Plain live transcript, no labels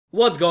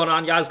What's going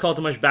on, guys?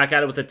 Cultimush back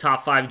at it with the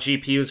top 5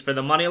 GPUs for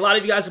the money. A lot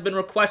of you guys have been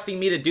requesting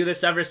me to do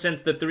this ever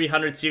since the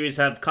 300 series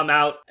have come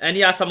out. And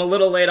yes, I'm a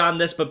little late on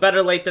this, but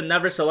better late than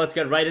never, so let's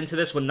get right into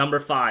this with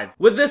number 5.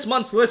 With this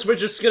month's list, we're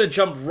just gonna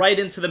jump right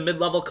into the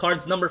mid-level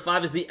cards. Number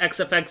 5 is the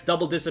XFX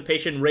Double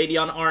Dissipation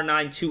Radeon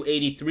R9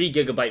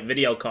 283GB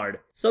video card.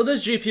 So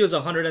this GPU is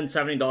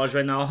 $170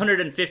 right now,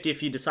 $150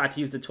 if you decide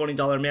to use the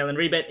 $20 mail-in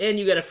rebate, and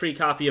you get a free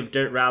copy of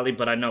Dirt Rally,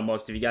 but I know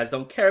most of you guys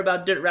don't care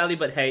about Dirt Rally,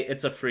 but hey,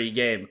 it's a free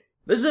game.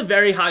 This is a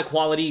very high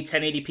quality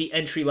 1080p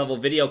entry-level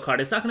video card.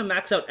 It's not going to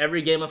max out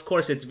every game, of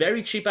course. It's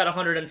very cheap at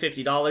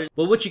 $150,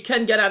 but what you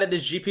can get out of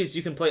this GPU is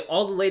you can play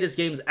all the latest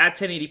games at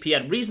 1080p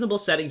at reasonable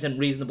settings and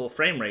reasonable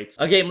frame rates.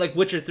 A game like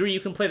Witcher 3, you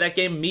can play that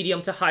game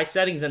medium to high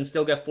settings and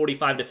still get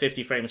 45 to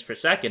 50 frames per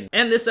second.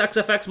 And this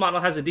XFX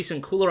model has a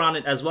decent cooler on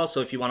it as well,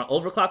 so if you want to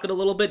overclock it a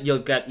little bit, you'll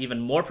get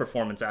even more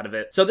performance out of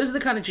it. So this is the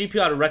kind of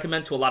GPU I would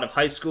recommend to a lot of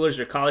high schoolers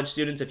or college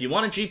students. If you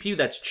want a GPU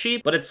that's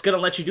cheap, but it's going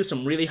to let you do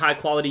some really high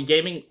quality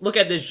gaming, look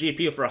at this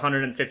GPU for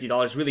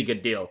 $150. Really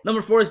good deal.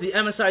 Number 4 is the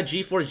MSI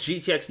GeForce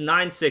GTX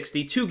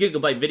 960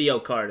 2GB video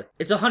card.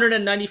 It's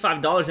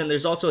 $195 and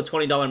there's also a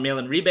 $20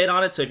 mail-in rebate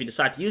on it, so if you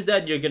decide to use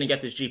that, you're gonna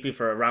get this GPU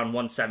for around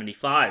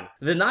 $175.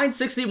 The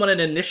 960, when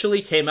it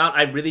initially came out,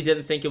 I really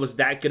didn't think it was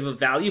that good of a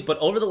value, but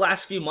over the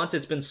last few months,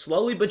 it's been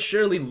slowly but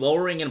surely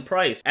lowering in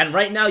price. And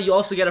right now, you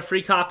also get a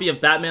free copy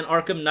of Batman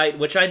Arkham Knight,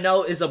 which I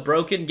know is a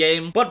broken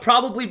game, but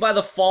probably by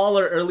the fall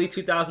or early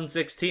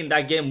 2016,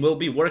 that game will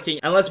be working.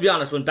 And let's be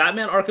honest, when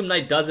Batman Arkham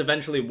Knight does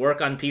eventually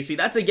work on PC,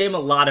 that's a game a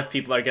lot of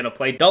people are gonna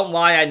play. Don't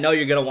lie, I know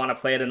you're gonna want to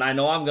play it, and I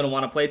know I'm gonna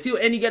want to play it too,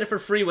 and you get it for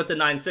free with the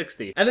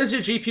 960. And this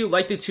is your GPU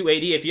like the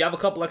 280. If you have a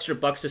couple extra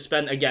bucks to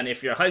spend, again,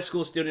 if you're a high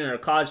school student or a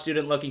college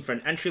student looking for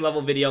an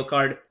entry-level video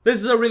card, this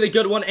is a really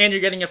good one, and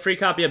you're getting a free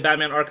copy of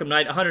Batman Arkham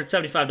Knight,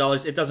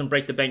 $175. It doesn't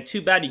break the bank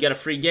too bad. You get a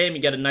free game,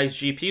 you get a nice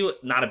GPU,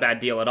 not a bad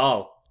deal at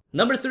all.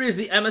 Number 3 is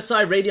the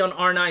MSI Radeon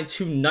R9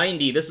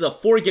 290. This is a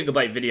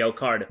 4GB video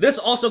card. This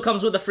also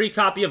comes with a free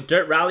copy of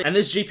Dirt Rally, and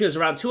this GPU is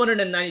around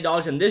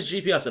 $290, and this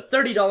GPU has a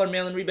 $30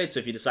 mail-in rebate, so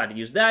if you decide to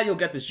use that, you'll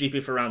get this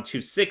GPU for around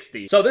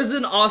 $260. So this is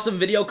an awesome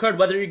video card,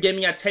 whether you're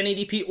gaming at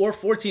 1080p or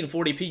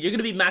 1440p. You're going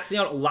to be maxing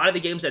out a lot of the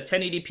games at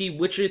 1080p,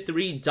 Witcher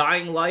 3,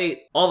 Dying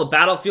Light, all the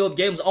Battlefield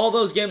games, all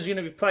those games you're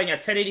going to be playing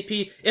at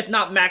 1080p, if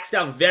not maxed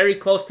out, very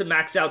close to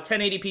max out,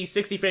 1080p,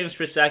 60 frames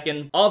per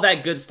second, all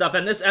that good stuff.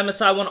 And this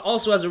MSI one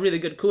also has a really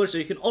good cooler, so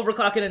you can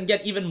overclock it and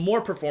get even more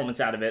performance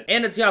out of it.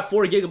 And it's got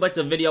 4GB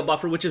of video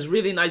buffer, which is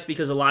really nice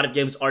because a lot of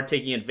games are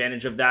taking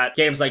advantage of that.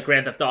 Games like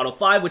Grand Theft Auto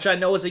 5, which I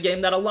know is a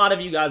game that a lot of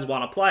you guys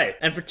want to play.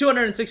 And for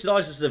 $260,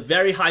 this is a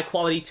very high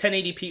quality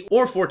 1080p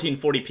or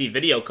 1440p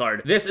video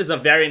card. This is a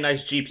very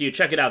nice GPU.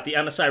 Check it out, the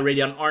MSI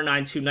Radeon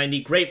R9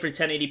 290, great for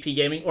 1080p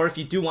gaming, or if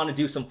you do want to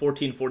do some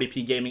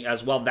 1440p gaming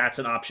as well, that's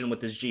an option with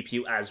this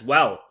GPU as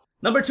well.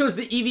 Number 2 is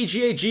the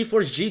EVGA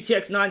GeForce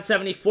GTX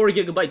 970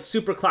 4GB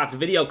superclocked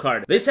video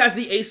card. This has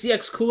the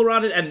ACX cooler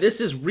on it, and this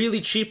is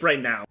really cheap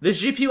right now.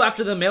 This GPU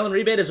after the mail-in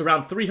rebate is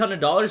around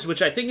 $300,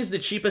 which I think is the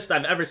cheapest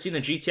I've ever seen a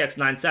GTX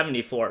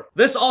 970 for.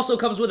 This also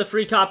comes with a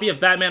free copy of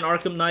Batman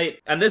Arkham Knight,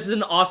 and this is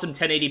an awesome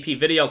 1080p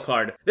video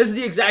card. This is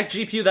the exact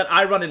GPU that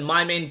I run in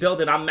my main build,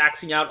 and I'm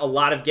maxing out a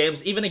lot of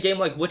games. Even a game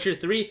like Witcher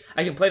 3,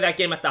 I can play that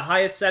game at the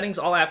highest settings.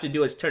 All I have to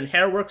do is turn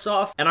Hairworks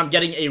off, and I'm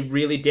getting a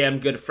really damn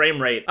good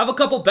frame rate. I have a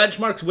couple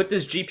benchmarks with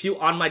this GPU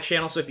on my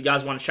channel, so if you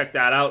guys want to check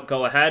that out,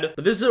 go ahead.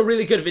 But this is a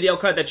really good video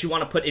card that you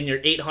want to put in your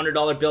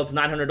 $800 builds,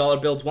 $900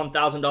 builds,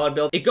 $1,000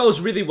 builds. It goes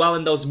really well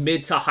in those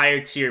mid to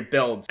higher tier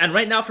builds. And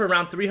right now for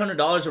around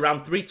 $300,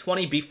 around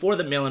 $320 before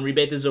the mail-in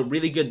rebate, this is a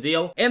really good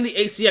deal. And the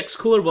ACX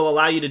cooler will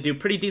allow you to do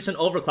pretty decent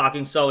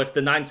overclocking, so if the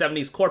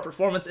 970's core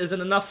performance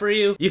isn't enough for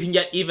you, you can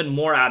get even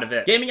more out of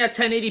it. Gaming at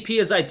 1080p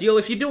is ideal.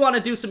 If you do want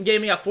to do some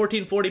gaming at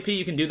 1440p,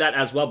 you can do that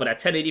as well, but at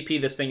 1080p,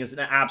 this thing is an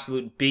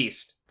absolute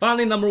beast.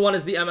 Finally, number 1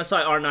 is the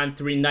MSI R9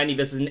 390.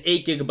 This is an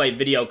 8GB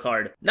video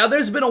card. Now,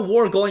 there's been a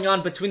war going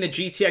on between the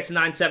GTX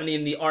 970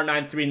 and the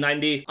R9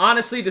 390.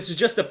 Honestly, this is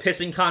just a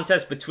pissing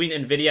contest between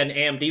NVIDIA and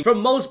AMD.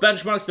 From most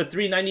benchmarks, the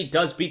 390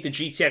 does beat the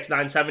GTX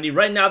 970.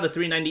 Right now, the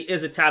 390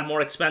 is a tad more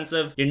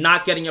expensive. You're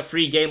not getting a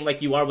free game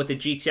like you are with the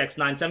GTX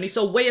 970,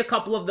 so weigh a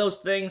couple of those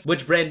things.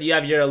 Which brand do you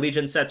have your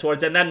allegiance set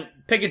towards? And then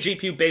pick a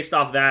GPU based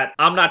off that.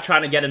 I'm not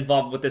trying to get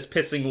involved with this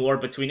pissing war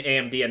between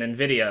AMD and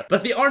NVIDIA.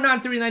 But the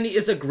R9 390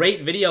 is a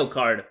great video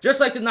card.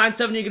 Just like the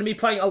 970, you're going to be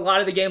playing a lot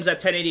of the games at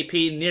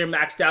 1080p, near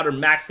maxed out or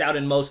maxed out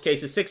in most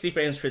cases, 60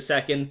 frames per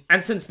second.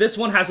 And since this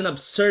one has an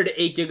absurd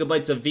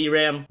 8GB of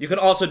VRAM, you can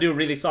also do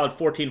really solid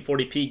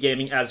 1440p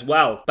gaming as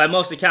well. By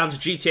most accounts,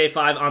 GTA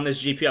 5 on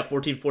this GPU at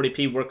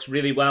 1440p works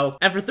really well.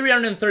 And for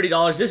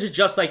 $330, this is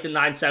just like the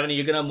 970.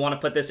 You're going to want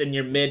to put this in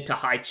your mid to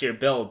high tier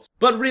builds.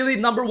 But really,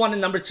 number 1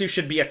 and number 2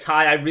 should be a tie.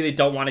 lie, I really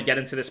don't want to get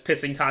into this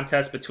pissing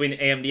contest between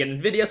AMD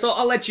and Nvidia, so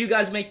I'll let you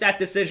guys make that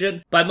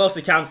decision. By most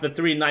accounts, the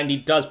 390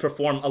 does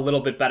perform a little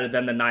bit better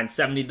than the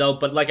 970 though,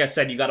 but like I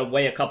said, you gotta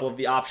weigh a couple of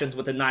the options.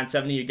 With the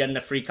 970, you're getting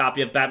a free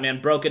copy of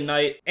Batman Broken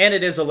Knight, and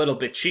it is a little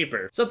bit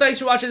cheaper. So thanks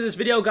for watching this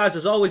video, guys.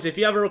 As always, if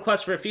you have a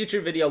request for a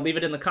future video, leave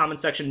it in the comment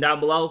section down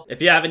below.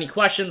 If you have any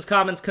questions,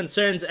 comments,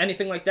 concerns,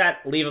 anything like that,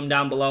 leave them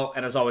down below.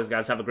 And as always,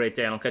 guys, have a great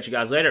day, and I'll catch you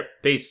guys later.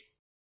 Peace.